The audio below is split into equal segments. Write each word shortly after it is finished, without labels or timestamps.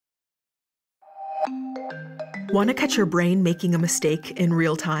Want to catch your brain making a mistake in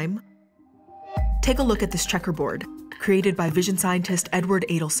real time? Take a look at this checkerboard, created by vision scientist Edward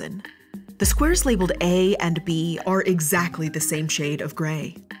Adelson. The squares labeled A and B are exactly the same shade of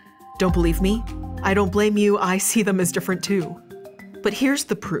gray. Don't believe me? I don't blame you, I see them as different too. But here's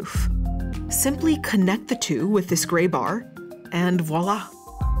the proof. Simply connect the two with this gray bar, and voila.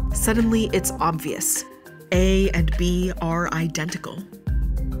 Suddenly it's obvious. A and B are identical.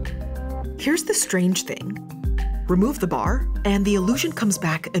 Here's the strange thing. Remove the bar, and the illusion comes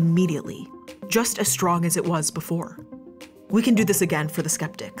back immediately, just as strong as it was before. We can do this again for the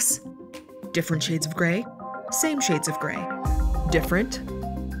skeptics. Different shades of gray, same shades of gray. Different,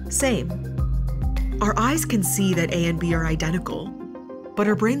 same. Our eyes can see that A and B are identical, but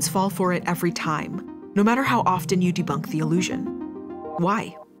our brains fall for it every time, no matter how often you debunk the illusion.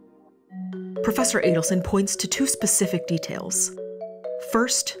 Why? Professor Adelson points to two specific details.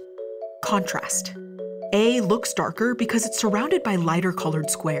 First, contrast. A looks darker because it's surrounded by lighter colored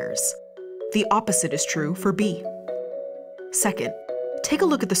squares. The opposite is true for B. Second, take a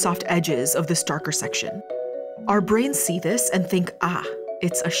look at the soft edges of this darker section. Our brains see this and think, ah,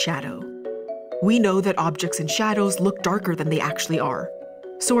 it's a shadow. We know that objects in shadows look darker than they actually are.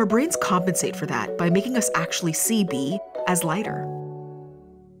 So our brains compensate for that by making us actually see B as lighter.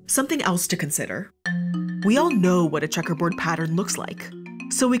 Something else to consider. We all know what a checkerboard pattern looks like.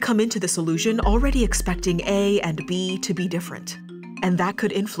 So we come into this illusion already expecting A and B to be different. And that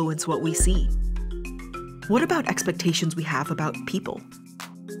could influence what we see. What about expectations we have about people?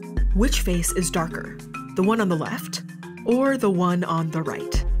 Which face is darker, the one on the left or the one on the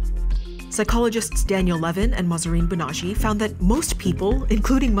right? Psychologists Daniel Levin and Mahzarin Banaji found that most people,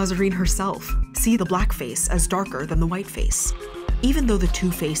 including Mahzarin herself, see the black face as darker than the white face, even though the two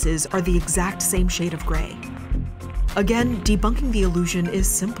faces are the exact same shade of gray. Again, debunking the illusion is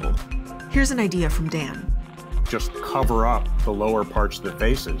simple. Here's an idea from Dan. Just cover up the lower parts of the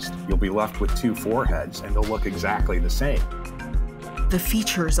faces. You'll be left with two foreheads, and they'll look exactly the same. The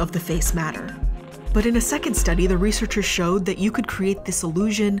features of the face matter. But in a second study, the researchers showed that you could create this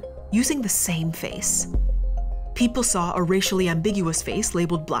illusion using the same face. People saw a racially ambiguous face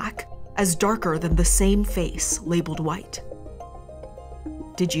labeled black as darker than the same face labeled white.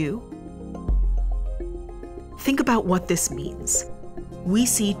 Did you? Think about what this means. We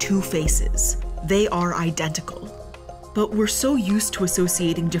see two faces. They are identical. But we're so used to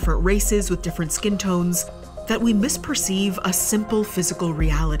associating different races with different skin tones that we misperceive a simple physical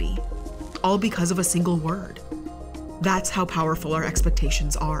reality, all because of a single word. That's how powerful our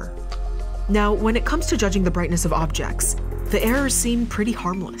expectations are. Now, when it comes to judging the brightness of objects, the errors seem pretty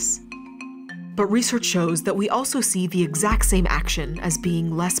harmless. But research shows that we also see the exact same action as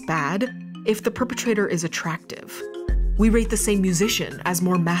being less bad if the perpetrator is attractive. We rate the same musician as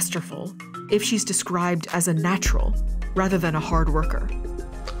more masterful if she's described as a natural rather than a hard worker.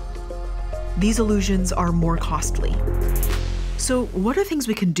 These illusions are more costly. So what are things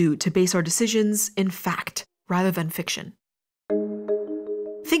we can do to base our decisions in fact rather than fiction?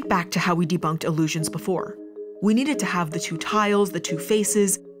 Think back to how we debunked illusions before. We needed to have the two tiles, the two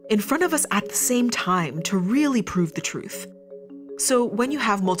faces, in front of us at the same time to really prove the truth. So when you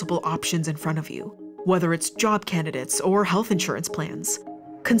have multiple options in front of you, whether it's job candidates or health insurance plans,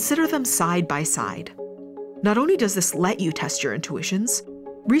 consider them side by side. Not only does this let you test your intuitions,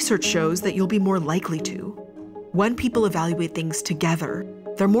 research shows that you'll be more likely to. When people evaluate things together,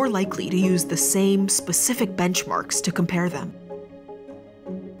 they're more likely to use the same specific benchmarks to compare them.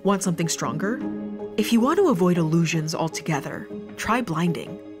 Want something stronger? If you want to avoid illusions altogether, try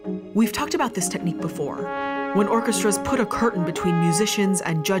blinding. We've talked about this technique before, when orchestras put a curtain between musicians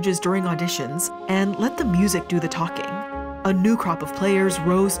and judges during auditions and let the music do the talking. A new crop of players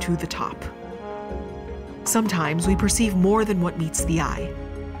rose to the top. Sometimes we perceive more than what meets the eye,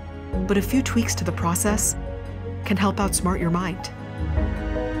 but a few tweaks to the process can help outsmart your mind.